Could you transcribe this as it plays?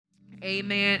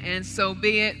Amen, and so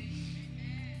be it.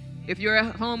 If you're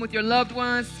at home with your loved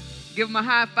ones, give them a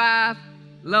high five,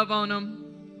 love on them,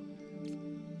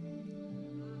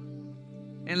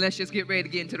 and let's just get ready to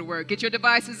get into the Word. Get your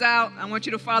devices out. I want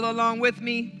you to follow along with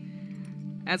me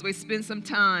as we spend some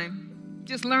time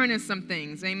just learning some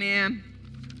things. Amen.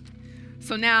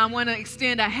 So now I want to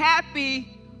extend a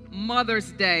happy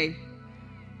Mother's Day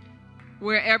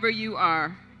wherever you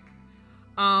are.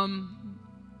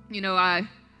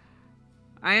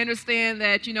 I understand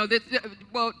that,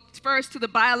 first to the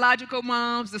biological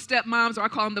moms, the stepmoms, or I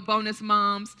call them the bonus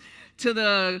moms, to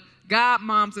the God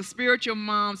moms, the spiritual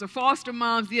moms, the foster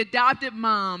moms, the adopted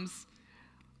moms,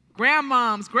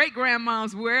 grandmoms,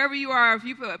 great-grandmoms, wherever you are,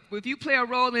 if you play a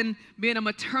role in being a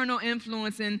maternal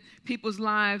influence in people's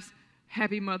lives,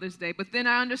 happy Mother's Day. But then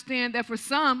I understand that for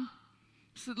some,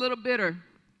 it's a little bitter,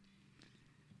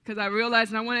 because I realize,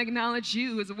 and I want to acknowledge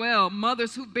you as well,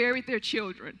 mothers who buried their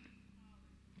children,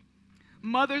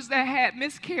 mothers that had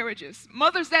miscarriages,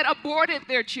 mothers that aborted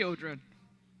their children.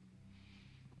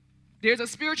 There's a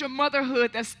spiritual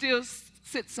motherhood that still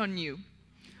sits on you.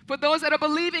 For those that are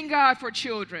believing God for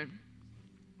children,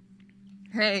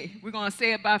 hey, we're going to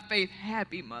say it by faith,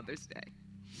 happy Mother's Day.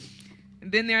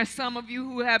 And then there are some of you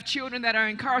who have children that are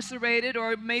incarcerated,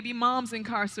 or maybe moms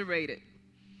incarcerated.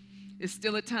 It's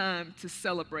still a time to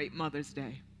celebrate Mother's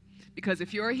Day. Because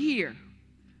if you're here,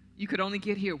 you could only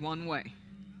get here one way.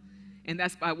 And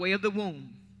that's by way of the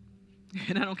womb.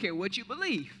 And I don't care what you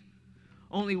believe.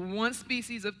 Only one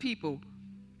species of people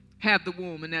have the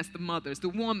womb, and that's the mothers, the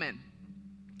woman.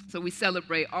 So we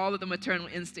celebrate all of the maternal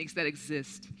instincts that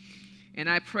exist. And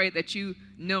I pray that you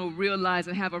realize,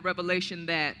 and have a revelation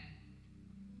that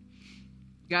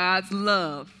God's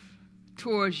love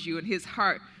towards you and his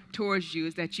heart towards you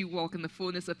is that you walk in the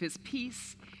fullness of his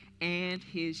peace and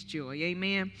his joy.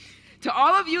 Amen. To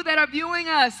all of you that are viewing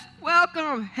us,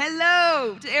 welcome.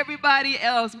 Hello to everybody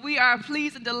else. We are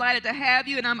pleased and delighted to have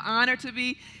you, and I'm honored to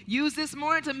be used this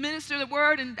morning to minister the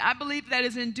word, and I believe that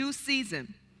is in due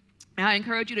season. And I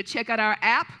encourage you to check out our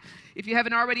app. If you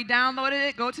haven't already downloaded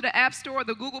it, go to the App Store,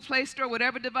 the Google Play Store,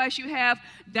 whatever device you have,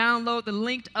 download the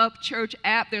Linked Up Church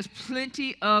app. There's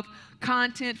plenty of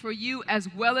content for you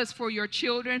as well as for your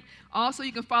children. Also,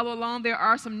 you can follow along. There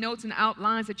are some notes and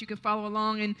outlines that you can follow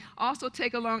along, and also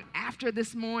take along after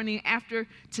this morning, after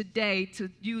today, to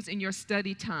use in your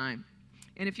study time.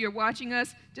 And if you're watching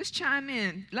us, just chime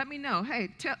in. Let me know. Hey,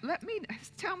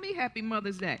 tell me Happy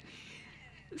Mother's Day.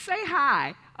 Say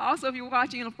hi. Also, if you're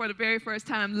watching for the very first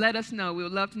time, let us know. We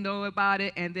would love to know about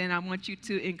it. And then I want you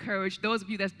to encourage those of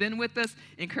you that's been with us,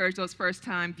 encourage those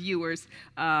first-time viewers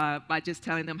by just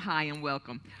telling them hi and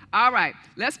welcome. All right,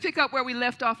 let's pick up where we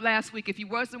left off last week. If you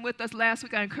wasn't with us last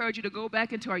week, I encourage you to go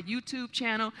back into our YouTube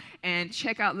channel and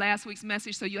check out last week's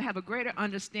message so you'll have a greater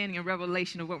understanding and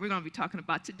revelation of what we're going to be talking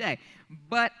about today.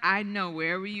 But I know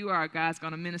wherever you are, God's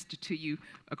going to minister to you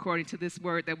according to this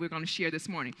word that we're going to share this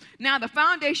morning. Now, the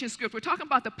foundation script, we're talking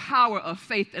about the power of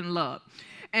faith and love.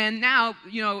 And now,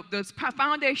 the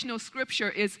foundational scripture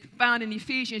is found in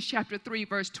Ephesians chapter 3,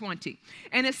 verse 20.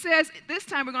 And it says, this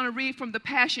time we're going to read from the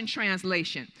Passion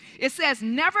Translation. It says,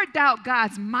 "Never doubt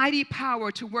God's mighty power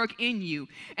to work in you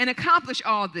and accomplish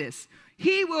all this.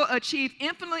 He will achieve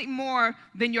infinitely more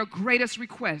than your greatest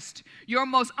request, your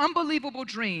most unbelievable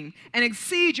dream, and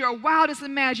exceed your wildest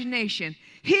imagination.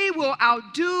 He will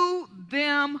outdo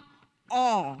them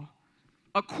all,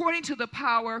 according to the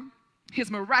power, his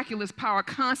miraculous power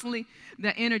constantly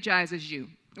that energizes you."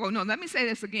 Oh, no, let me say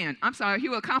this again. I'm sorry. He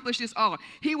will accomplish this all.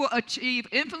 He will achieve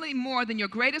infinitely more than your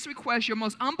greatest request, your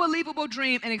most unbelievable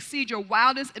dream, and exceed your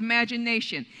wildest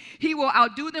imagination. He will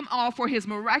outdo them all, for his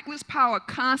miraculous power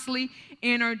constantly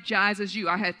energizes you.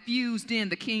 I had fused in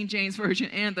the King James Version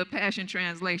and the Passion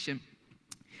Translation.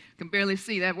 Can barely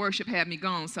see. That worship had me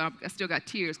gone, so I still got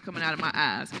tears coming out of my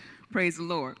eyes. Praise the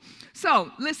Lord.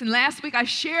 So, listen, last week I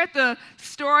shared the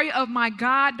story of my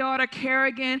goddaughter,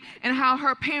 Kerrigan, and how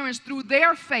her parents, through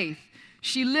their faith,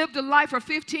 she lived a life for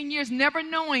 15 years never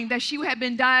knowing that she had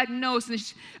been diagnosed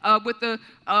with the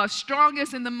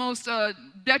strongest and the most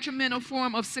detrimental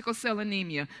form of sickle cell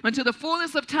anemia, until the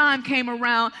fullness of time came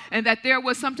around and that there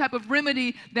was some type of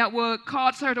remedy that would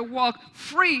cause her to walk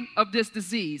free of this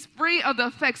disease, free of the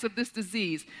effects of this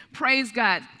disease. Praise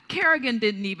God. Kerrigan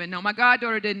didn't even know. My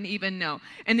goddaughter didn't even know.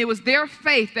 And it was their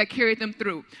faith that carried them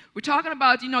through. We're talking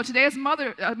about, today is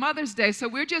Mother's Day, so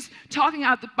we're just talking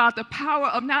about the power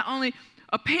of not only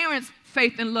a parent's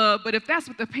faith and love, but if that's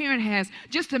what the parent has,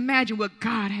 just imagine what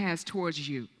God has towards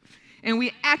you. And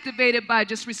we activate it by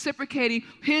just reciprocating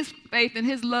his faith and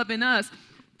his love in us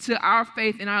to our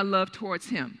faith and our love towards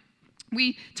him.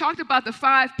 we talked about the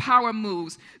 5 power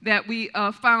moves that we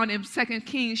found in 2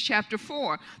 Kings chapter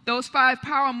 4. Those 5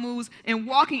 power moves in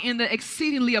walking in the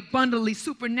exceedingly abundantly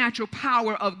supernatural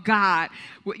power of God.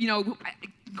 You know,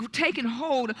 taking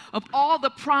hold of all the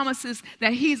promises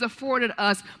that he's afforded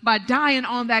us by dying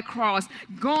on that cross,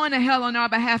 going to hell on our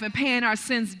behalf and paying our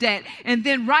sins debt, and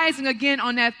then rising again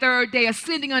on that 3rd day,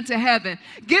 ascending unto heaven,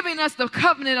 giving us the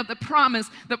covenant of the promise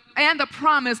and the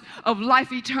promise of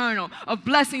life eternal, of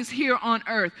blessings here on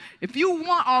earth. If you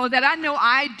want all of that, I know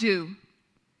I do,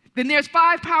 then there's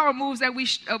 5 power moves that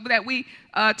we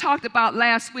talked about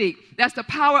last week. That's the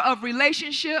power of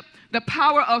relationship, the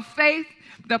power of faith,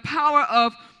 the power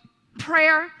of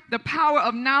prayer, the power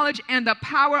of knowledge, and the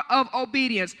power of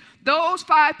obedience. Those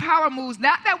 5 power moves,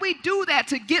 not that we do that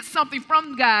to get something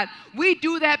from God. We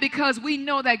do that because we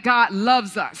know that God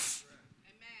loves us.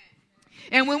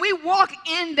 Amen. And when we walk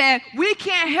in that, we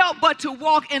can't help but to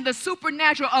walk in the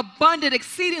supernatural, abundant,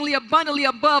 exceedingly abundantly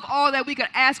above all that we could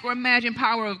ask or imagine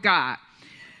power of God.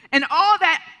 And all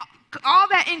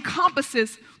that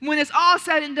encompasses, when it's all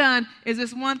said and done, is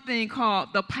this one thing called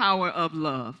the power of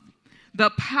love.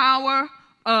 The power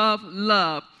of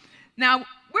love. Now,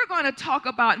 we're going to talk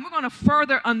about, and we're going to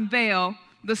further unveil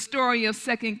the story of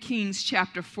 2 Kings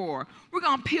chapter 4. We're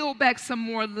going to peel back some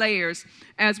more layers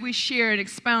as we share and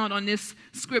expound on this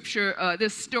scripture,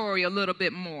 this story a little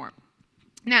bit more.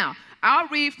 Now, I'll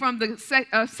read from the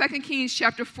 2 Kings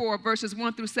chapter 4, verses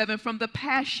 1 through 7 from the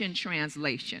Passion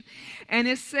Translation. And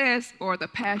it says, or the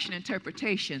Passion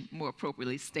Interpretation, more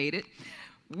appropriately stated,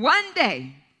 one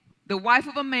day, the wife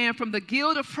of a man from the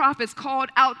guild of prophets called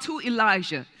out to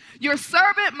Elijah, "Your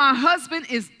servant, my husband,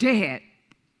 is dead.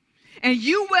 And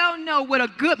you well know what a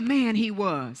good man he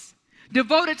was,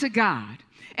 devoted to God.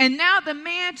 And now the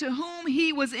man to whom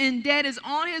he was in debt is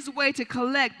on his way to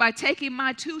collect by taking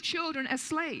my 2 children as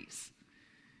slaves."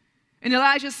 And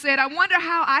Elijah said, "I wonder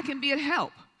how I can be of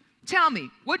help. Tell me,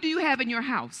 what do you have in your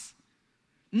house?"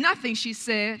 "Nothing," she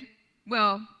said.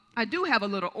 "Well, I do have a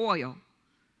little oil."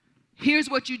 "Here's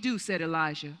what you do," said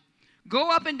Elijah.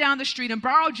 "Go up and down the street and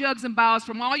borrow jugs and bowls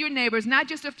from all your neighbors, not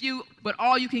just a few, but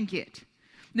all you can get.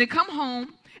 Then come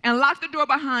home and lock the door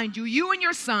behind you, you and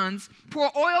your sons.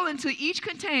 Pour oil into each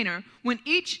container. When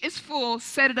each is full,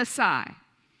 set it aside."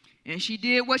 And she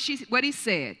did what he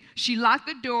said. She locked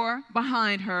the door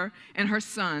behind her and her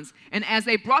sons. And as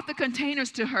they brought the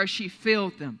containers to her, she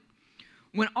filled them.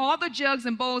 When all the jugs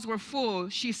and bowls were full,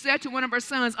 she said to one of her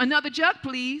sons, "Another jug,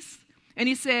 please." And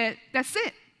he said, "That's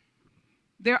it.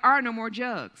 There are no more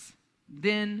jugs."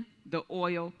 Then the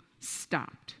oil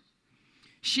stopped.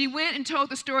 She went and told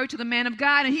the story to the man of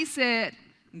God, and he said,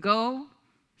 "Go,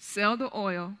 sell the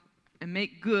oil, and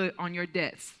make good on your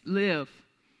debts. Live,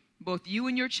 both you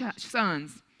and your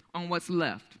sons, on what's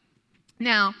left."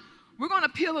 Now, we're going to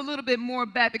peel a little bit more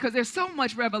back because there's so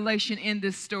much revelation in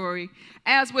this story.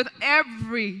 As with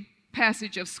every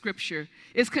passage of Scripture,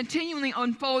 it's continually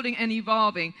unfolding and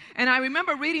evolving. And I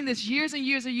remember reading this years and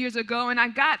years and years ago, and I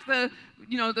got the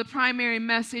primary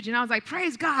message, and I was like,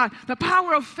 praise God, the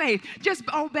power of faith. Just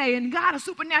obey, and God will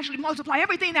supernaturally multiply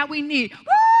everything that we need.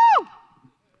 Woo!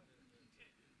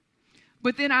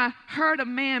 But then I heard a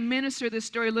man minister this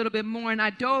story a little bit more, and I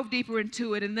dove deeper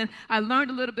into it, and then I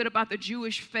learned a little bit about the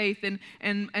Jewish faith and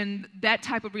that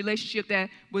type of relationship that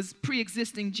was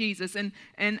pre-existing Jesus. And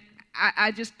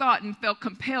I just thought and felt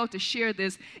compelled to share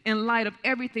this in light of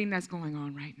everything that's going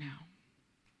on right now.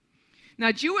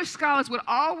 Now, Jewish scholars would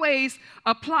always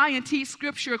apply and teach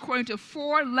Scripture according to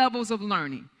 4 levels of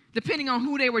learning, depending on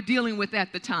who they were dealing with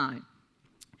at the time.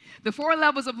 The 4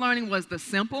 levels of learning was the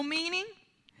simple meaning,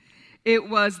 it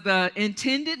was the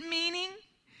intended meaning,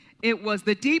 it was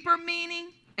the deeper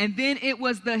meaning, and then it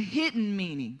was the hidden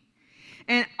meaning.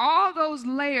 And all those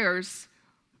layers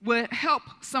would help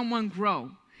someone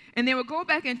grow. And they would go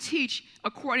back and teach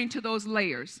according to those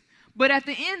layers. But at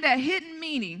the end, that hidden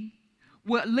meaning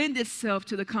would lend itself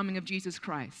to the coming of Jesus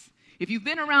Christ. If you've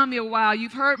been around me a while,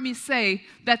 you've heard me say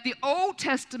that the Old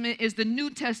Testament is the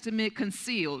New Testament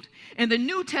concealed, and the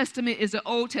New Testament is the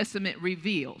Old Testament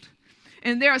revealed.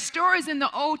 And there are stories in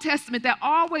the Old Testament that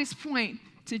always point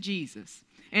to Jesus.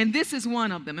 And this is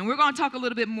one of them. And we're going to talk a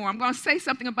little bit more. I'm going to say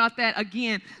something about that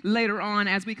again later on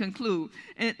as we conclude.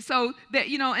 And so that,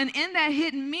 and in that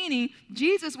hidden meaning,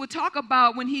 Jesus would talk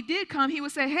about when he did come, he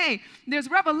would say, hey, there's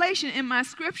revelation in my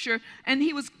Scripture. And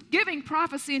he was giving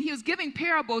prophecy and he was giving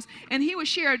parables. And he would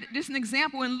share just an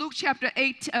example in Luke chapter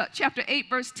 8,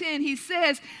 verse 10. He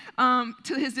says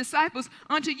to his disciples,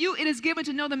 "Unto you it is given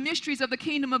to know the mysteries of the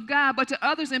kingdom of God, but to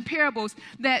others in parables,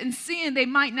 that in seeing they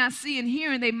might not see, and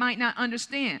hearing they might not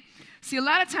understand." See, a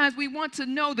lot of times we want to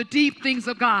know the deep things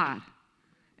of God.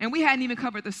 And we hadn't even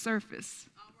covered the surface.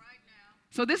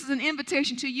 So this is an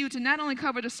invitation to you to not only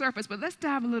cover the surface, but let's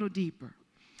dive a little deeper.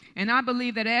 And I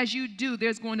believe that as you do,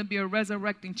 there's going to be a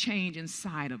resurrecting change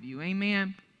inside of you.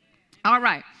 Amen? All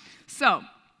right. So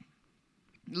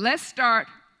let's start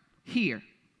here.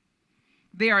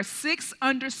 There are 6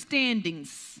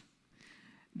 understandings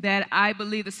that I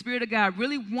believe the Spirit of God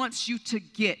really wants you to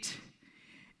get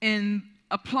in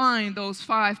applying those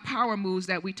 5 power moves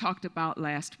that we talked about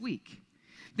last week.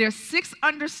 There are 6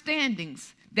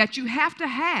 understandings that you have to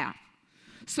have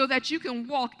so that you can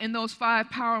walk in those 5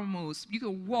 power moves. You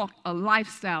can walk a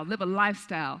lifestyle, live a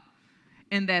lifestyle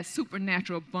in that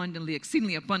supernatural, abundantly,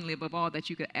 exceedingly abundantly above all that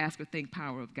you could ask or think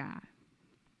power of God.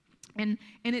 And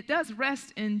it does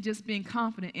rest in just being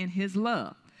confident in his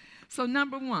love. So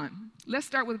number 1, let's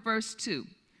start with verse 2.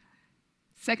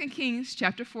 2 Kings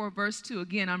chapter 4, verse 2.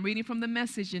 Again, I'm reading from the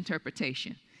Message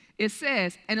interpretation. It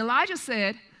says, and Elijah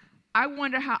said, I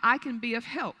wonder how I can be of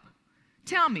help.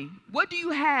 Tell me, what do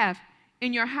you have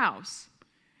in your house?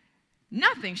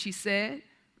 Nothing, she said.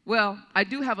 Well, I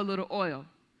do have a little oil.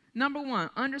 Number 1,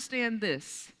 understand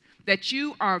this, that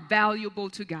you are valuable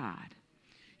to God.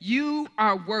 You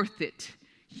are worth it.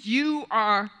 You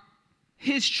are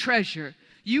his treasure.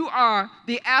 You are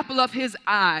the apple of his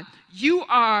eye. You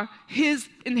are his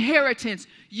inheritance.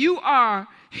 You are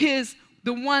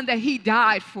the one that he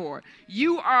died for.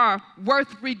 You are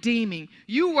worth redeeming.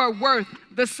 You are worth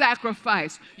the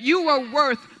sacrifice. You are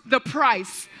worth the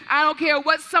price. I don't care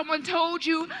what someone told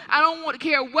you. I don't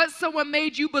care what someone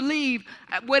made you believe.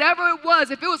 Whatever it was,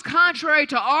 if it was contrary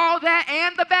to all that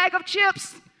and the bag of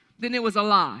chips, then it was a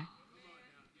lie.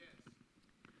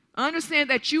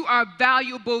 Understand that you are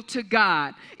valuable to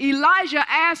God. Elijah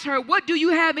asked her, what do you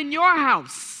have in your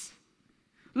house?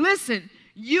 Listen,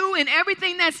 you and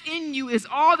everything that's in you is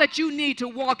all that you need to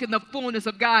walk in the fullness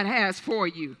of God has for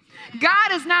you.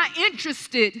 God is not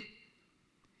interested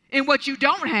in what you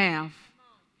don't have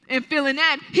and feeling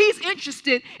that. He's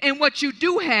interested in what you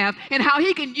do have and how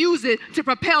he can use it to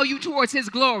propel you towards his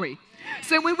glory.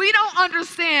 So when we don't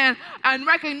understand and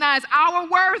recognize our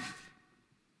worth,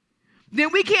 then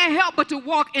we can't help but to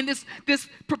walk in this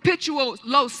perpetual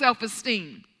low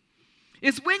self-esteem.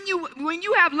 It's when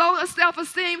you have low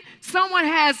self-esteem, someone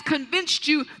has convinced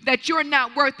you that you're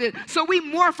not worth it. So we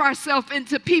morph ourselves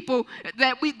into people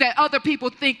that other people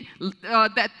think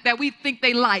that we think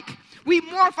they like. We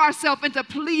morph ourselves into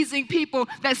pleasing people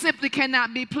that simply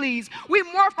cannot be pleased. We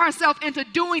morph ourselves into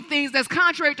doing things that's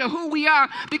contrary to who we are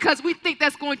because we think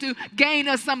that's going to gain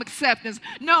us some acceptance.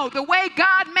 No, the way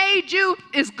God made you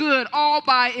is good all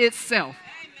by itself.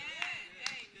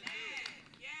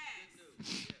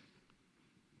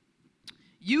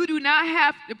 You do not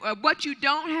have, what you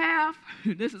don't have,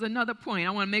 this is another point.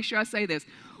 I want to make sure I say this.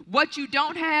 What you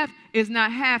don't have is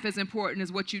not half as important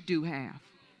as what you do have.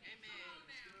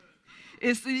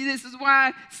 This is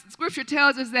why Scripture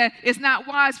tells us that it's not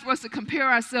wise for us to compare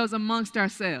ourselves amongst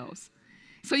ourselves.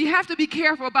 So you have to be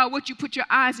careful about what you put your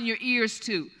eyes and your ears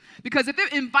to. Because if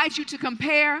it invites you to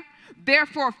compare,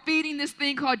 therefore feeding this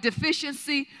thing called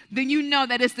deficiency, then you know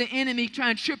that it's the enemy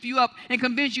trying to trip you up and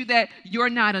convince you that you're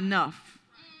not enough.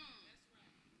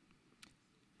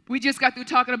 We just got through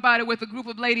talking about it with a group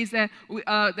of ladies that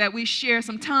we share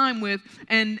some time with,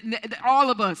 and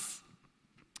all of us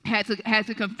had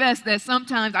to confess that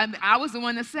sometimes I was the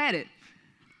one that said it.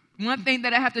 One thing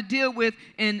that I have to deal with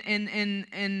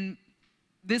in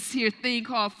this here thing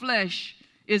called flesh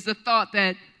is the thought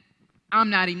that I'm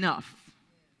not enough.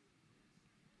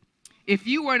 If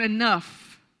you weren't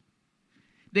enough,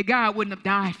 then God wouldn't have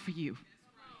died for you.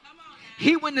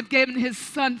 He wouldn't have given his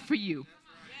son for you.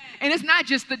 And it's not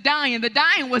just the dying. The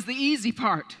dying was the easy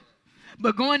part.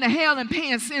 But going to hell and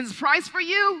paying sin's price for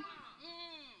you,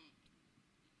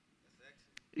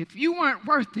 if you weren't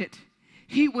worth it,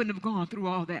 he wouldn't have gone through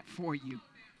all that for you.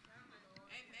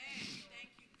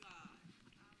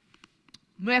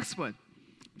 Next one.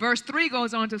 Verse 3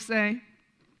 goes on to say,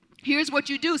 here's what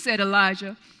you do, said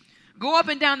Elijah. Go up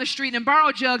and down the street and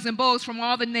borrow jugs and bowls from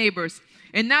all the neighbors,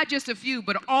 and not just a few,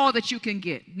 but all that you can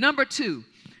get. Number 2,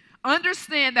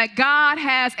 understand that God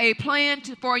has a plan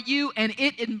for you, and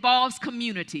it involves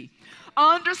community.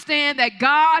 Understand that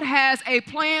God has a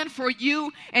plan for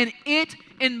you, and it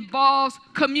involves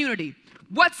community.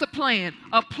 What's a plan?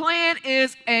 A plan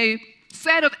is a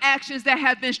set of actions that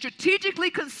have been strategically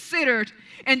considered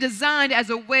and designed as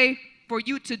a way for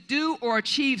you to do or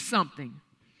achieve something.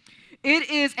 It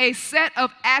is a set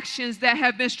of actions that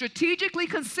have been strategically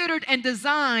considered and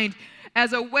designed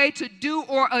as a way to do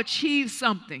or achieve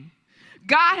something.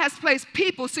 God has placed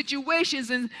people, situations,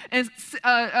 and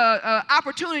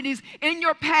opportunities in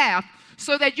your path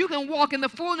so that you can walk in the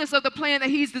fullness of the plan that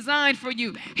he's designed for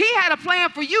you. He had a plan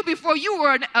for you before you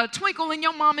were a twinkle in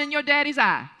your mom and your daddy's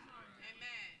eye.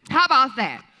 Amen. How about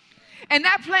that? And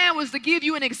that plan was to give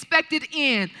you an expected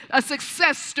end, a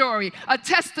success story, a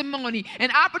testimony,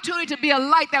 an opportunity to be a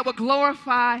light that would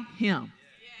glorify him.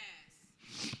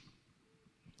 Yes.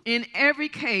 In every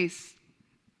case,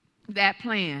 that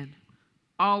plan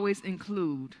always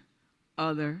include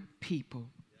other people.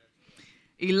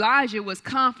 Elijah was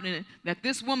confident that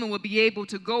this woman would be able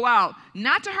to go out,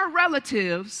 not to her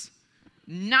relatives,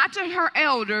 not to her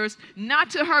elders,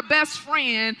 not to her best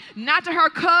friend, not to her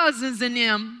cousins and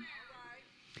them.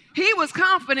 He was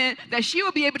confident that she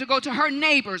would be able to go to her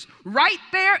neighbors right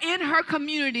there in her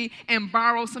community and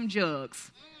borrow some jugs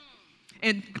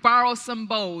and borrow some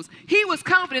bowls. He was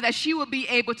confident that she would be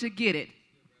able to get it.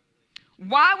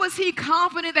 Why was he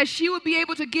confident that she would be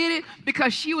able to get it?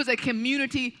 Because she was a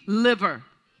community liver.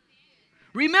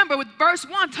 Remember, with verse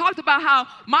 1 talked about how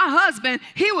my husband,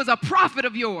 he was a prophet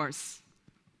of yours.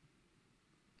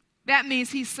 That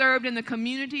means he served in the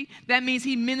community. That means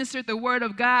he ministered the word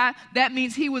of God. That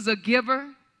means he was a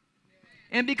giver.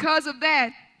 And because of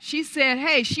that, she said,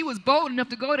 hey, she was bold enough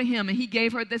to go to him, and he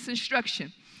gave her this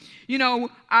instruction. You know,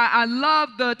 I love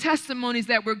the testimonies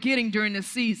that we're getting during this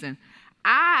season.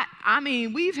 I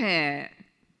mean, we've had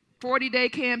 40-day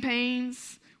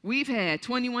campaigns. We've had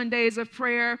 21 days of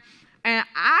prayer. And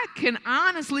I can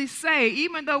honestly say,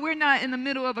 even though we're not in the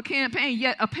middle of a campaign,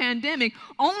 yet a pandemic,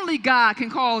 only God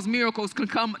can cause miracles to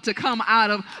come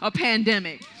out of a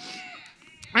pandemic.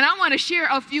 And I want to share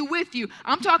a few with you.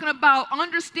 I'm talking about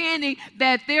understanding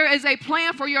that there is a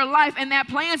plan for your life, and that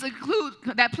plan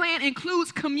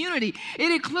includes community.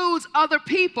 It includes other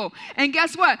people. And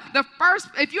guess what?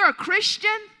 If you're a Christian,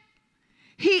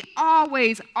 he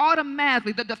always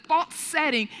automatically, the default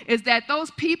setting is that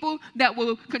those people that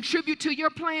will contribute to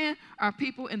your plan are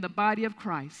people in the body of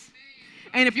Christ.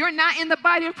 And if you're not in the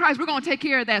body of Christ, we're going to take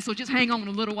care of that, so just hang on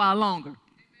a little while longer.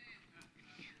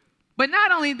 But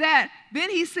not only that,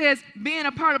 then he says being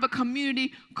a part of a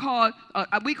community called,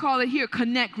 we call it here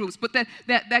connect groups, but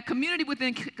that community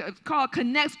within called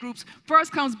connect groups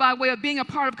first comes by way of being a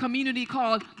part of a community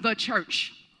called the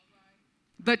church.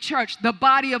 The church, the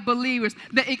body of believers,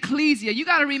 the ecclesia. You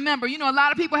got to remember, you know, a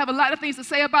lot of people have a lot of things to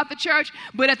say about the church,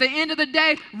 but at the end of the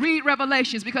day, read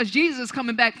Revelations, because Jesus is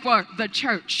coming back for the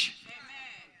church. Amen.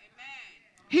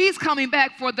 He's coming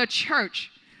back for the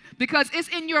church, because it's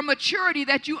in your maturity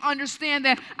that you understand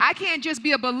that I can't just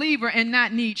be a believer and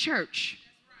not need church.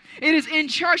 It is in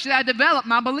church that I develop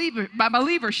my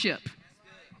believership.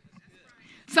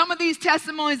 Some of these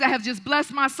testimonies that have just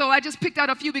blessed my soul, I just picked out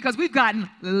a few because we've gotten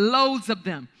loads of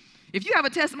them. If you have a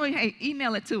testimony, hey,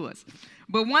 email it to us.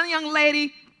 But one young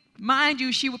lady, mind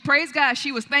you, she would praise God.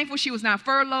 She was thankful she was not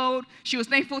furloughed. She was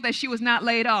thankful that she was not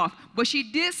laid off. But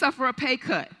she did suffer a pay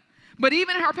cut. But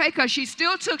even in her pay cut, she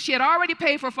had already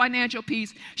paid for financial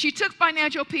peace. She took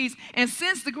financial peace. And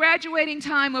since the graduating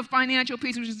time of financial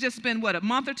peace, which has just been, a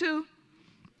month or two?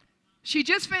 She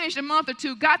just finished a month or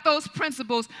two, got those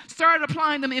principles, started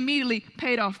applying them immediately,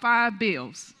 paid off 5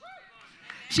 bills.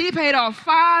 She paid off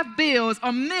 5 bills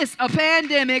amidst a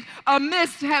pandemic,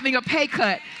 amidst having a pay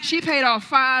cut. She paid off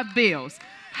 5 bills.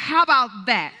 How about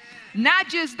that? Not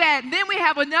just that, then we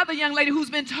have another young lady who's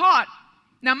been taught.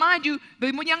 Now, mind you, the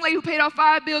young lady who paid off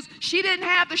 5 bills, she didn't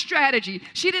have the strategy.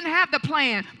 She didn't have the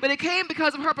plan, but it came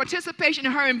because of her participation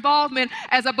and her involvement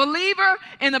as a believer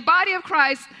in the body of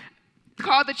Christ,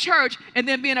 called the church, and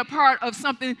then being a part of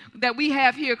something that we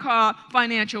have here called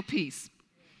financial peace.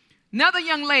 Another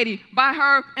young lady, by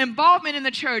her involvement in the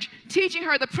church, teaching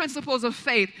her the principles of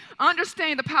faith,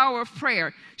 understanding the power of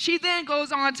prayer. She then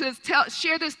goes on to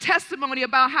share this testimony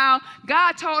about how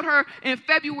God told her in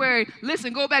February,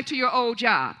 listen, go back to your old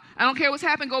job. I don't care what's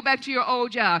happened, go back to your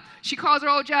old job. She calls her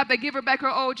old job, they give her back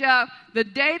her old job. The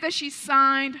day that she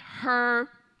signed her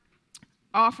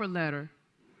offer letter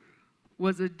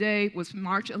was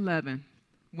March 11th,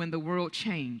 when the world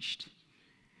changed.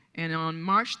 And on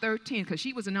March 13th, because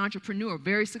she was an entrepreneur,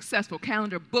 very successful,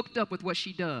 calendar booked up with what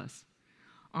she does.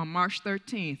 On March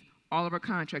 13th, all of her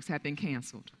contracts had been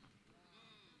canceled.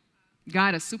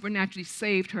 God has supernaturally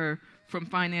saved her from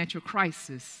financial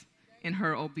crisis in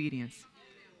her obedience.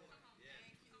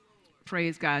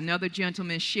 Praise God. Another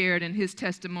gentleman shared in his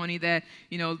testimony that,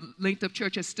 Length of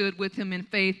Church has stood with him in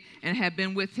faith and had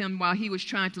been with him while he was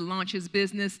trying to launch his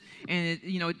business. And,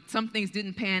 some things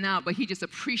didn't pan out, but he just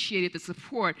appreciated the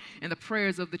support and the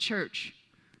prayers of the church.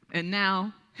 And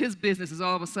now his business is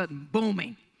all of a sudden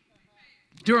booming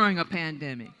during a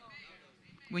pandemic.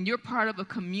 When you're part of a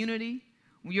community,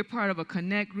 when you're part of a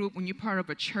connect group, when you're part of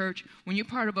a church, when you're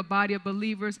part of a body of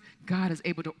believers, God is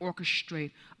able to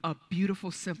orchestrate a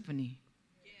beautiful symphony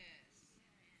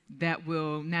that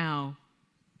will now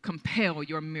compel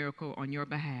your miracle on your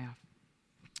behalf.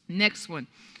 Next one,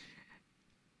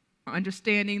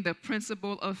 understanding the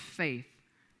principle of faith.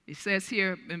 It says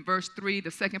here in verse 3,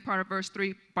 the second part of verse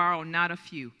 3, borrow not a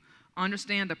few.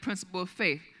 Understand the principle of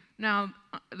faith. Now,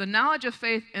 the knowledge of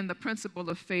faith and the principle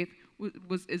of faith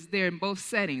is there in both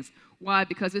settings. Why?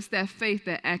 Because it's that faith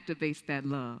that activates that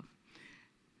love.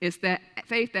 It's that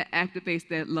faith that activates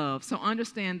that love. So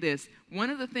understand this. One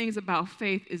of the things about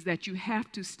faith is that you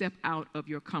have to step out of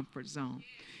your comfort zone.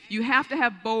 You have to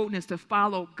have boldness to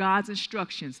follow God's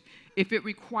instructions if it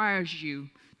requires you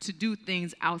to do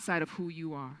things outside of who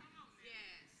you are.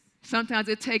 Sometimes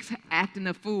it takes acting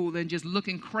a fool and just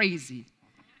looking crazy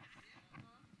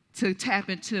to tap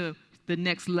into the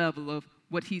next level of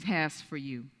what he has for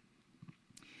you.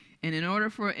 And in order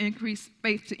for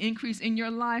faith to increase in your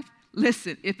life,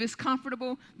 listen, if it's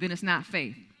comfortable, then it's not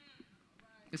faith.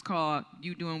 It's called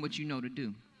you doing what you know to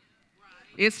do.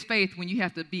 It's faith when you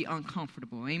have to be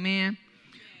uncomfortable. Amen?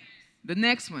 The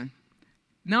next one,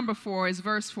 number 4 is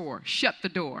verse 4. Shut the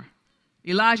door.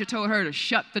 Elijah told her to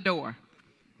shut the door.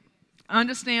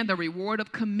 Understand the reward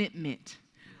of commitment.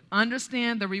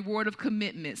 Understand the reward of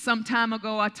commitment. Some time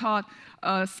ago, I taught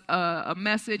us a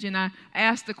message, and I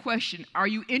asked the question, are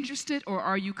you interested or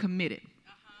are you committed?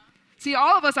 See,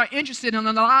 all of us are interested in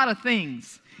a lot of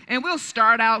things. And we'll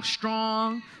start out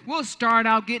strong. We'll start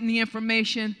out getting the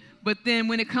information. But then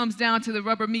when it comes down to the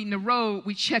rubber meeting the road,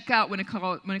 we check out when it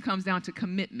comes down to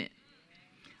commitment.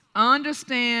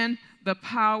 Understand the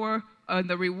power and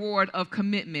the reward of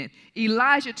commitment.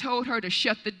 Elijah told her to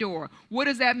shut the door. What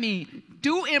does that mean?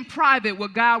 Do in private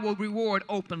what God will reward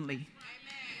openly. Amen.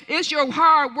 It's your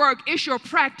hard work. It's your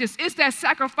practice. It's that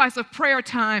sacrifice of prayer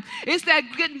time. It's that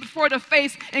getting before the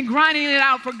face and grinding it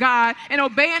out for God and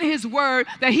obeying his word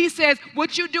that he says,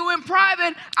 what you do in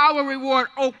private, I will reward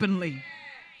openly.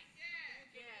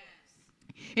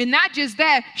 And not just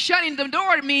that, shutting the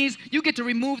door means you get to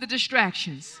remove the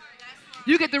distractions.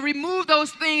 You get to remove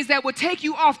those things that will take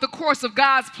you off the course of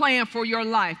God's plan for your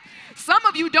life. Some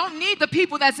of you don't need the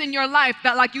people that's in your life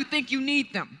that like you think you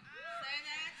need them.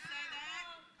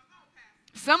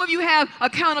 Some of you have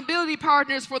accountability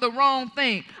partners for the wrong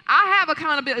thing. I have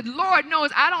accountability. Lord knows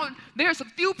there's a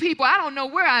few people, I don't know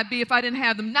where I'd be if I didn't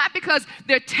have them. Not because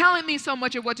they're telling me so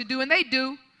much of what to do, and they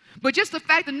do, but just the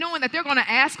fact of knowing that they're going to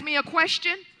ask me a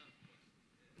question,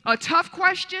 a tough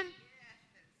question.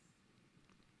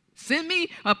 Tell me,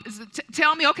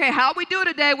 okay, how we do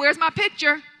today? Where's my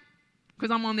picture? Because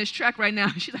I'm on this track right now.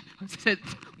 She said,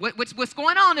 what's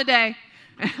going on today?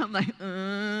 And I'm like,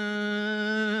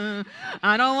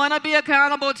 I don't want to be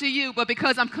accountable to you, but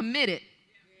because I'm committed,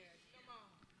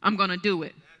 I'm going to do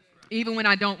it, even when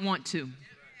I don't want to.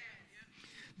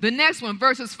 The next one,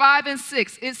 verses 5 and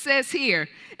 6, it says here,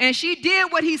 and she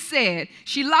did what he said.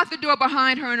 She locked the door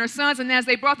behind her and her sons, and as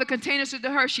they brought the containers to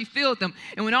her, she filled them.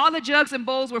 And when all the jugs and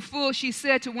bowls were full, she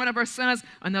said to one of her sons,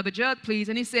 another jug, please.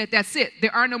 And he said, that's it.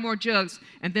 There are no more jugs.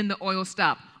 And then the oil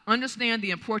stopped. Understand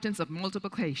the importance of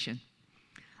multiplication.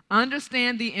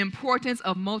 Understand the importance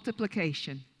of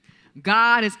multiplication.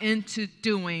 God is into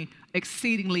doing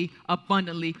exceedingly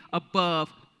abundantly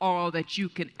above all that you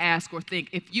can ask or think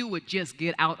if you would just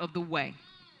get out of the way.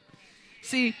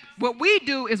 See, what we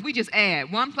do is we just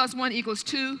add. 1 + 1 =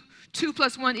 2. 2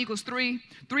 + 1 = 3.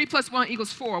 3 + 1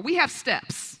 = 4. We have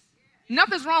steps.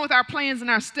 Nothing's wrong with our plans and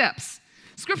our steps.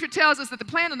 Scripture tells us that the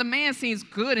plan of the man seems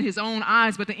good in his own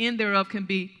eyes, but the end thereof can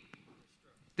be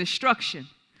destruction.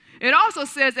 It also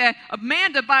says that a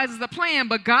man devises the plan,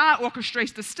 but God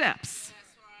orchestrates the steps.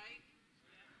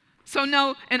 So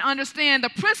know and understand the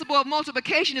principle of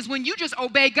multiplication is when you just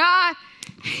obey God,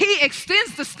 he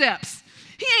extends the steps.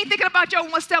 He ain't thinking about your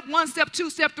 1 step, 2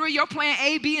 step, 3, your plan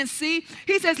A, B, and C.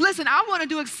 He says, listen, I want to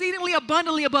do exceedingly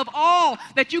abundantly above all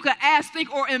that you could ask,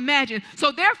 think, or imagine.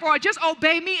 So therefore, just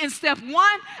obey me in step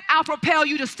 1, I'll propel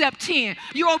you to step 10.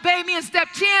 You obey me in step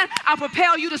 10, I'll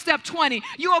propel you to step 20.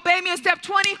 You obey me in step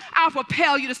 20, I'll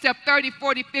propel you to step 30,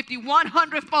 40, 50,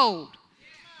 100-fold.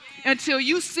 Until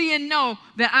you see and know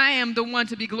that I am the one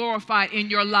to be glorified in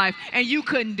your life, and you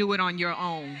couldn't do it on your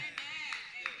own.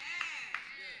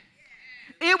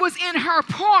 It was in her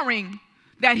pouring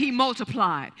that he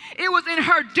multiplied. It was in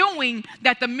her doing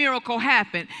that the miracle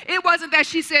happened. It wasn't that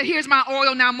she said, here's my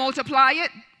oil, now multiply it.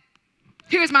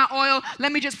 Here's my oil,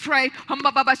 let me just pray.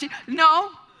 No.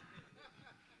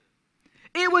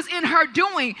 It was in her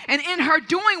doing, and in her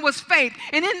doing was faith.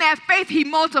 And in that faith, he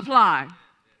multiplied.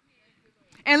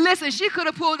 And listen, she could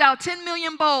have pulled out 10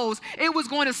 million bowls. It was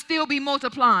going to still be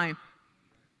multiplying.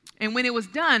 And when it was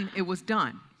done, it was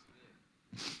done.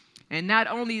 And not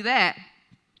only that,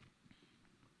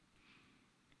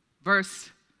 verse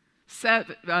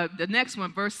 7, the next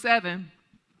one, verse 7,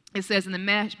 it says in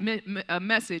the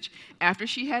message, after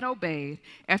she had obeyed,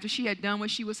 after she had done what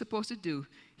she was supposed to do,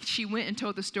 she went and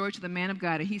told the story to the man of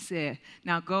God, and he said,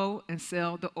 now go and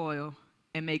sell the oil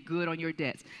and make good on your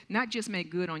debts. Not just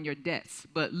make good on your debts,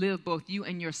 but live both you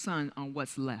and your son on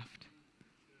what's left.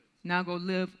 Now go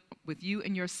live with you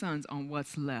and your sons on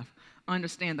what's left.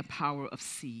 Understand the power of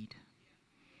seed.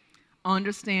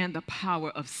 Understand the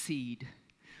power of seed.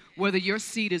 Whether your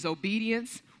seed is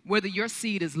obedience, whether your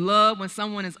seed is love when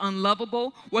someone is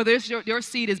unlovable, whether it's your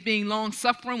seed is being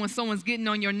long-suffering when someone's getting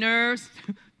on your nerves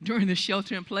during the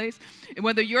shelter in place,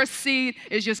 whether your seed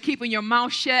is just keeping your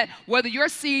mouth shut, whether your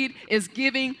seed is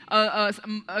giving,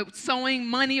 sowing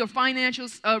money or financial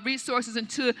resources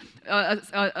into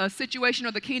a situation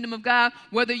or the kingdom of God,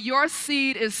 whether your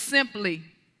seed is simply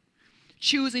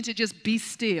choosing to just be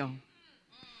still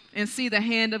and see the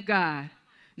hand of God.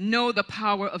 Know the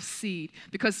power of seed.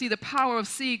 Because, see, the power of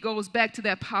seed goes back to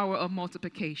that power of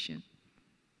multiplication.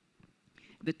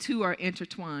 The two are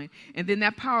intertwined. And then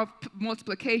that power of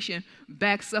multiplication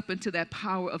backs up into that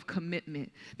power of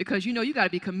commitment. Because, you got to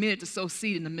be committed to sow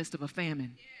seed in the midst of a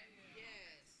famine.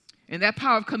 And that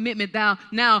power of commitment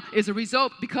now is a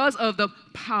result because of the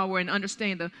power and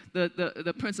understanding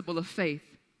the principle of faith.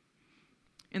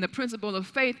 And the principle of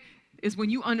faith is when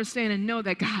you understand and know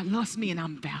that God loves me and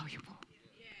I'm valuable.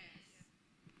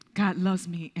 God loves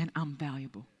me and I'm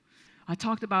valuable. I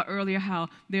talked about earlier how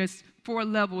there's 4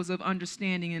 levels of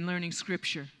understanding and learning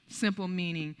Scripture. Simple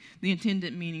meaning, the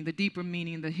intended meaning, the deeper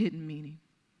meaning, the hidden meaning.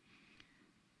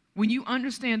 When you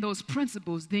understand those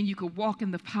principles, then you could walk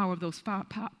in the power of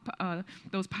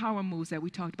those power moves that we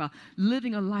talked about.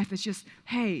 Living a life that's just,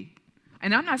 hey.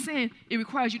 And I'm not saying it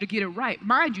requires you to get it right.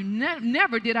 Mind you,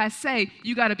 never did I say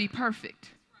you got to be perfect.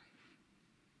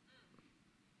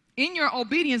 In your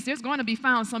obedience, there's going to be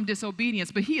found some disobedience,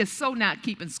 but he is so not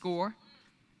keeping score.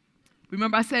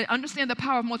 Remember, I said, understand the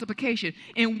power of multiplication.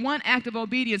 In one act of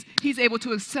obedience, he's able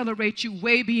to accelerate you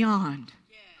way beyond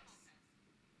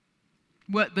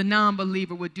what the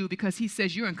non-believer would do, because he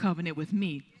says, you're in covenant with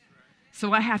me.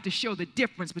 So I have to show the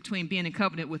difference between being in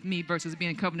covenant with me versus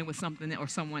being in covenant with something or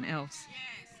someone else.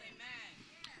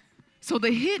 So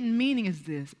the hidden meaning is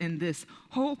this, in this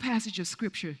whole passage of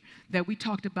Scripture that we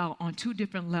talked about on 2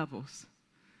 different levels.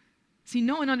 See,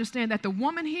 know and understand that the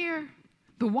woman here,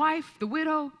 the wife, the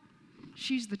widow,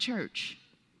 she's the church.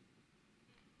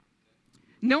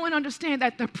 Know and understand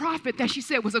that the prophet that she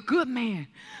said was a good man,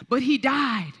 but he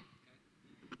died.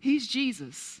 He's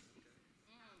Jesus.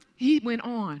 He went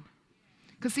on.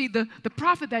 Because see, the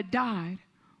prophet that died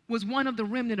was one of the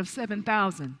remnant of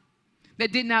 7,000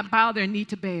 that did not bow their knee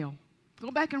to Baal. Go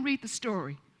back and read the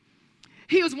story.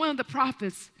 He was one of the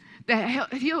prophets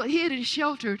that hid and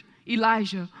sheltered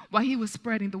Elijah while he was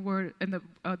spreading the word and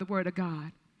the word of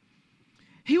God.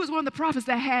 He was one of the prophets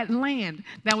that had land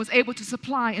that was able to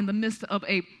supply in the midst of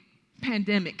a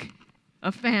pandemic,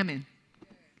 a famine.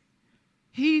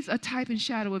 He's a type and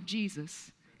shadow of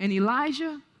Jesus. And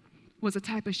Elijah was a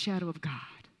type and shadow of God,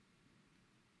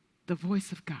 the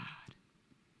voice of God.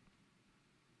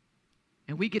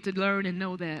 And we get to learn and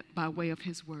know that by way of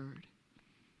his word.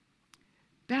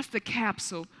 That's the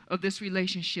capsule of this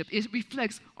relationship. It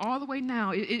reflects all the way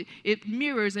now. It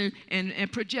mirrors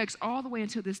and projects all the way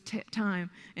into this time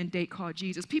and date called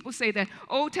Jesus. People say that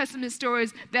Old Testament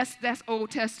stories, that's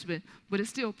Old Testament, but it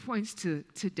still points to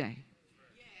today.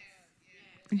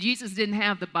 Jesus didn't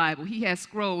have the Bible. He had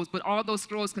scrolls, but all those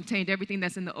scrolls contained everything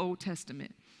that's in the Old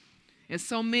Testament. And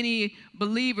so many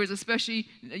believers, especially,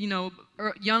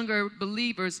 younger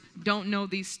believers, don't know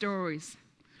these stories.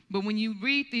 But when you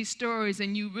read these stories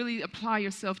and you really apply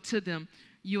yourself to them,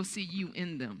 you'll see you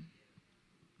in them.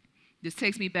 This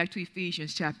takes me back to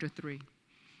Ephesians chapter 3.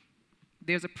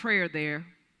 There's a prayer there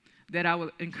that I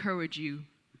would encourage you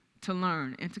to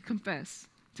learn and to confess,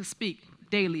 to speak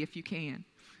daily if you can.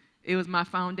 It was my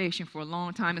foundation for a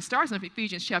long time. It starts in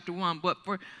Ephesians chapter 1, but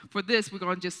for this, we're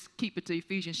going to just keep it to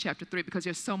Ephesians chapter 3 because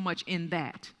there's so much in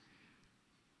that.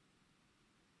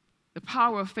 The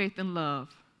power of faith and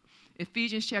love.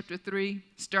 Ephesians chapter 3,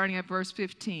 starting at verse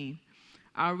 15.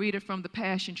 I'll read it from the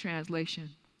Passion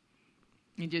Translation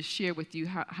and just share with you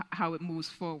how it moves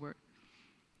forward.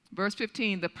 Verse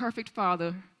 15, the perfect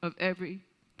Father of every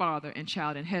father and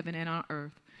child in heaven and on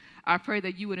earth. I pray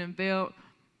that he would unveil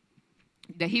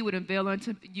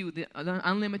unto you the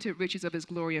unlimited riches of his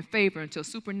glory and favor until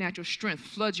supernatural strength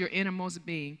floods your innermost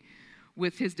being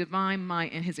with his divine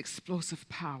might and his explosive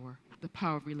power, the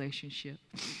power of relationship.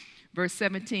 Verse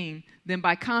 17, then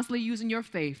by constantly using your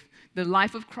faith, the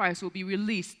life of Christ will be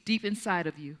released deep inside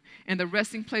of you, and the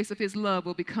resting place of his love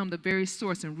will become the very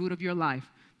source and root of your life,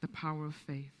 the power of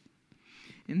faith.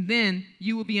 And then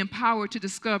you will be empowered to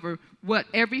discover what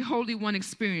every Holy One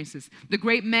experiences, the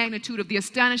great magnitude of the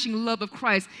astonishing love of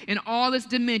Christ in all its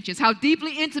dimensions, how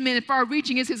deeply intimate and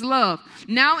far-reaching is his love,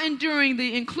 now enduring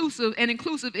the inclusive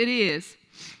it is.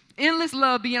 Endless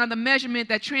love beyond the measurement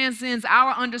that transcends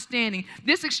our understanding.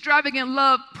 This extravagant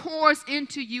love pours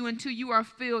into you until you are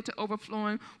filled to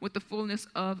overflowing with the fullness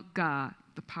of God,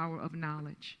 the power of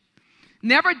knowledge.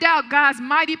 Never doubt God's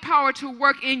mighty power to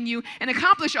work in you and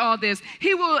accomplish all this.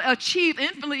 He will achieve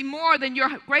infinitely more than your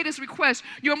greatest request,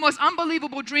 your most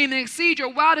unbelievable dream, and exceed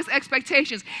your wildest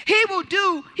expectations. He will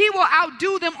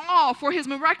outdo them all, for his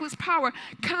miraculous power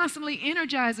constantly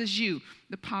energizes you,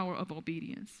 the power of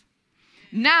obedience.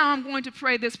 Now I'm going to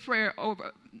pray this prayer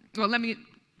over. Well,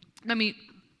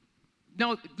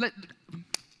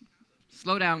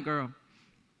 slow down, girl.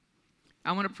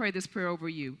 I want to pray this prayer over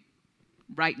you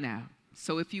right now.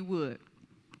 So if you would,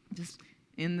 just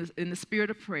in the spirit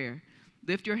of prayer,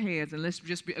 lift your hands and let's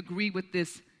just agree with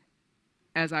this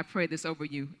as I pray this over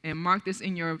you. And mark this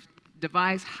in your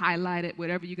device, highlight it,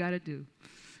 whatever you got to do.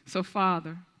 So,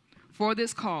 Father, for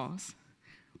this cause,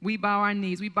 we bow our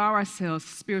knees, we bow ourselves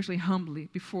spiritually humbly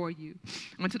before you,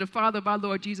 unto the Father of our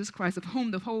Lord Jesus Christ, of whom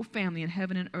the whole family in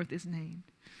heaven and earth is named,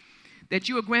 that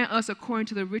you will grant us, according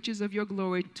to the riches of your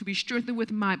glory, to be strengthened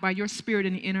with might by your Spirit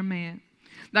in the inner man,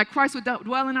 that Christ would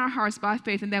dwell in our hearts by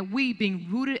faith, and that we, being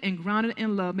rooted and grounded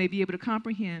in love, may be able to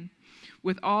comprehend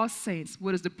with all saints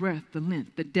what is the breadth, the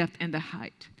length, the depth, and the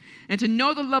height, and to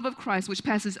know the love of Christ, which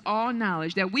passes all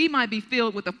knowledge, that we might be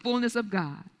filled with the fullness of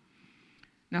God.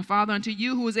 Now, Father, unto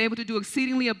you who is able to do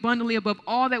exceedingly abundantly above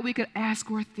all that we could ask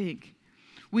or think,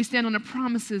 we stand on the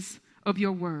promises of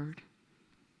your word,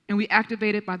 and we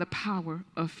activate it by the power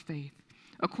of faith,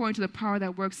 according to the power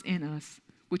that works in us,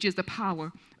 which is the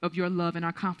power of your love and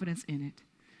our confidence in it.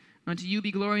 Unto you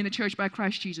be glory in the church by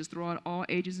Christ Jesus throughout all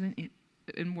ages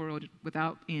and world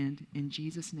without end. In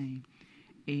Jesus' name,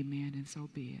 amen, and so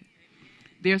be it.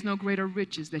 There's no greater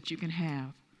riches that you can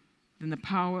have than the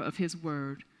power of his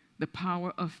word, the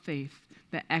power of faith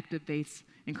that activates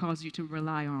and causes you to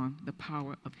rely on the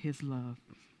power of his love.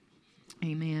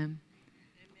 Amen.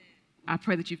 I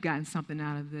pray that you've gotten something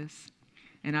out of this,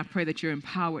 and I pray that you're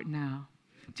empowered now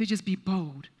to just be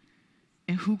bold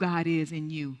in who God is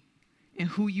in you and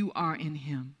who you are in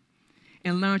him,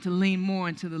 and learn to lean more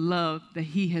into the love that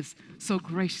he has so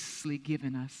graciously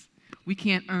given us. We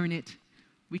can't earn it.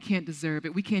 We can't deserve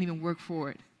it. We can't even work for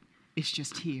it. It's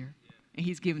just here, and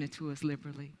he's given it to us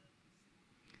liberally.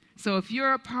 So if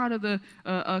you're a part of the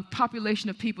population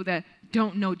of people that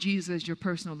don't know Jesus as your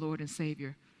personal Lord and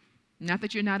Savior, not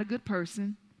that you're not a good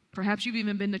person, perhaps you've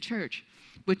even been to church,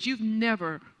 but you've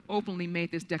never openly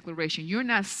made this declaration, you're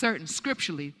not certain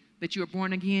scripturally that you are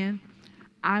born again,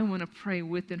 I want to pray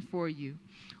with and for you.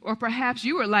 Or perhaps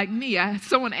you were like me.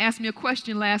 Someone asked me a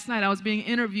question last night. I was being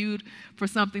interviewed for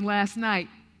something last night,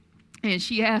 and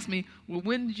she asked me, well,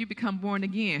 when did you become born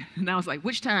again? And I was like,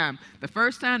 which time? The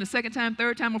first time, the second time,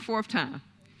 third time, or fourth time?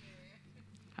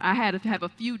 I had to have a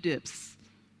few dips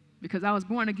because I was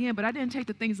born again, but I didn't take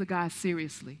the things of God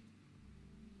seriously.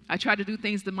 I tried to do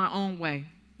things my own way.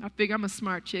 I figure I'm a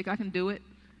smart chick. I can do it.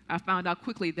 I found out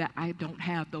quickly that I don't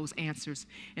have those answers,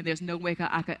 and there's no way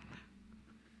I could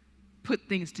put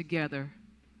things together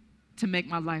to make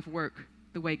my life work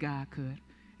the way God could.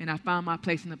 And I found my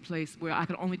place in a place where I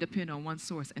could only depend on one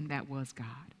source, and that was God.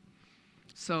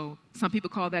 So some people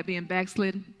call that being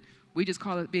backslidden. We just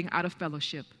call it being out of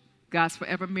fellowship. God's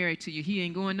forever married to you. He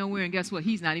ain't going nowhere, and guess what?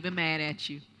 He's not even mad at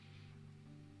you.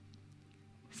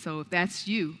 So if that's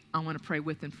you, I want to pray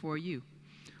with and for you.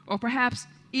 Or perhaps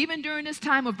even during this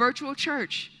time of virtual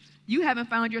church, you haven't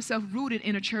found yourself rooted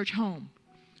in a church home.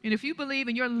 And if you believe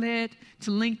and you're led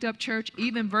to Linked Up Church,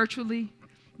 even virtually,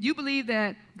 you believe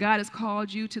that God has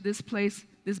called you to this place,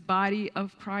 this body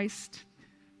of Christ,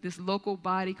 this local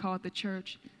body called the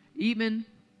church, even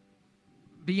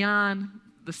beyond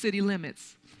the city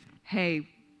limits. Hey,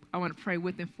 I want to pray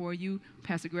with and for you.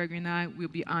 Pastor Gregory and I will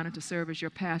be honored to serve as your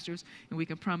pastors, and we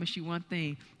can promise you one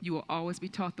thing. You will always be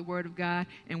taught the word of God,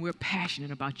 and we're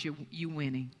passionate about you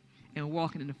winning and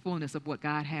walking in the fullness of what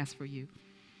God has for you.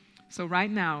 So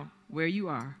right now, where you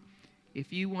are,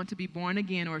 if you want to be born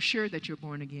again or assured that you're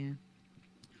born again,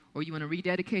 or you want to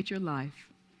rededicate your life,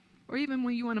 or even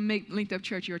when you want to make Linked Up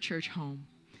Church your church home,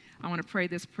 I want to pray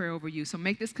this prayer over you. So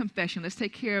make this confession. Let's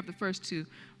take care of the first two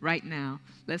right now.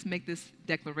 Let's make this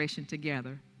declaration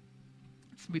together.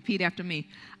 Repeat after me.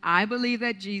 I believe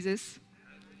that Jesus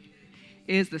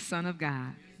is the Son of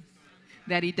God,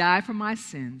 that he died for my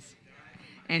sins,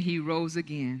 and he rose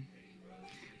again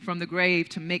from the grave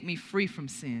to make me free from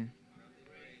sin.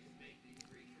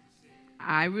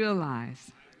 I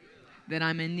realize that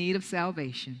I'm in need of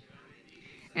salvation,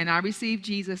 and I receive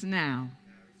Jesus now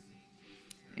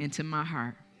into my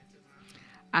heart.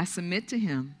 I submit to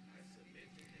him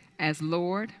as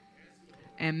Lord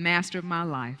and Master of my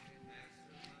life.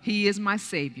 He is my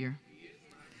Savior,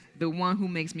 the one who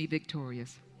makes me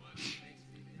victorious.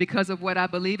 Because of what I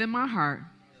believe in my heart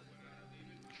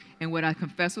and what I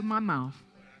confess with my mouth,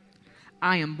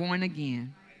 I am born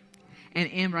again and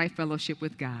in right fellowship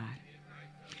with God.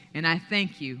 And I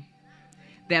thank you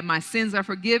that my sins are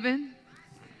forgiven,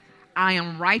 I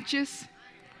am righteous,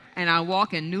 and I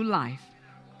walk in new life.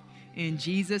 In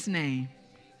Jesus' name,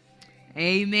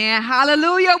 amen.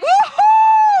 Hallelujah.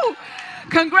 Woohoo!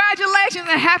 Congratulations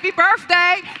and happy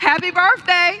birthday. Happy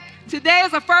birthday. Today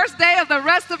is the first day of the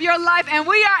rest of your life, and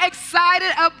we are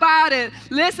excited about it.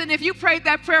 Listen, if you prayed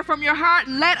that prayer from your heart,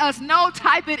 let us know.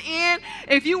 Type it in.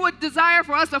 If you would desire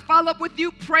for us to follow up with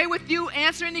you, pray with you,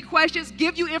 answer any questions,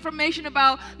 give you information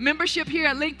about membership here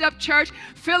at Linked Up Church,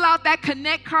 fill out that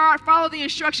Connect card, follow the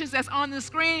instructions that's on the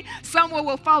screen. Someone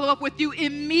will follow up with you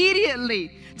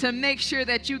immediately to make sure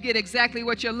that you get exactly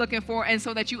what you're looking for and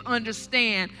so that you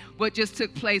understand what just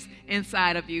took place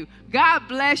inside of you. God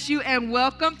bless you and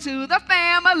welcome to the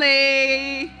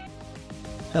family.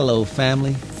 Hello,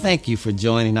 family. Thank you for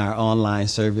joining our online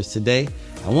service today.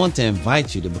 I want to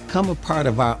invite you to become a part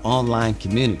of our online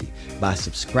community by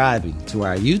subscribing to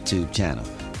our YouTube channel.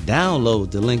 Download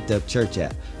the Linked Up Church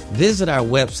app. Visit our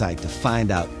website to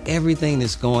find out everything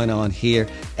that's going on here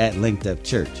at Linked Up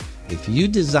Church. If you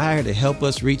desire to help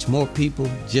us reach more people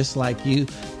just like you,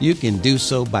 you can do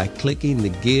so by clicking the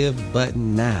Give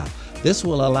button now. This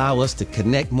will allow us to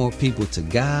connect more people to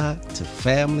God, to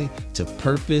family, to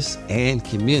purpose, and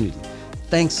community.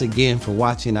 Thanks again for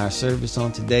watching our service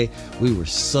on today. We were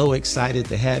so excited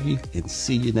to have you, and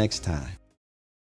see you next time.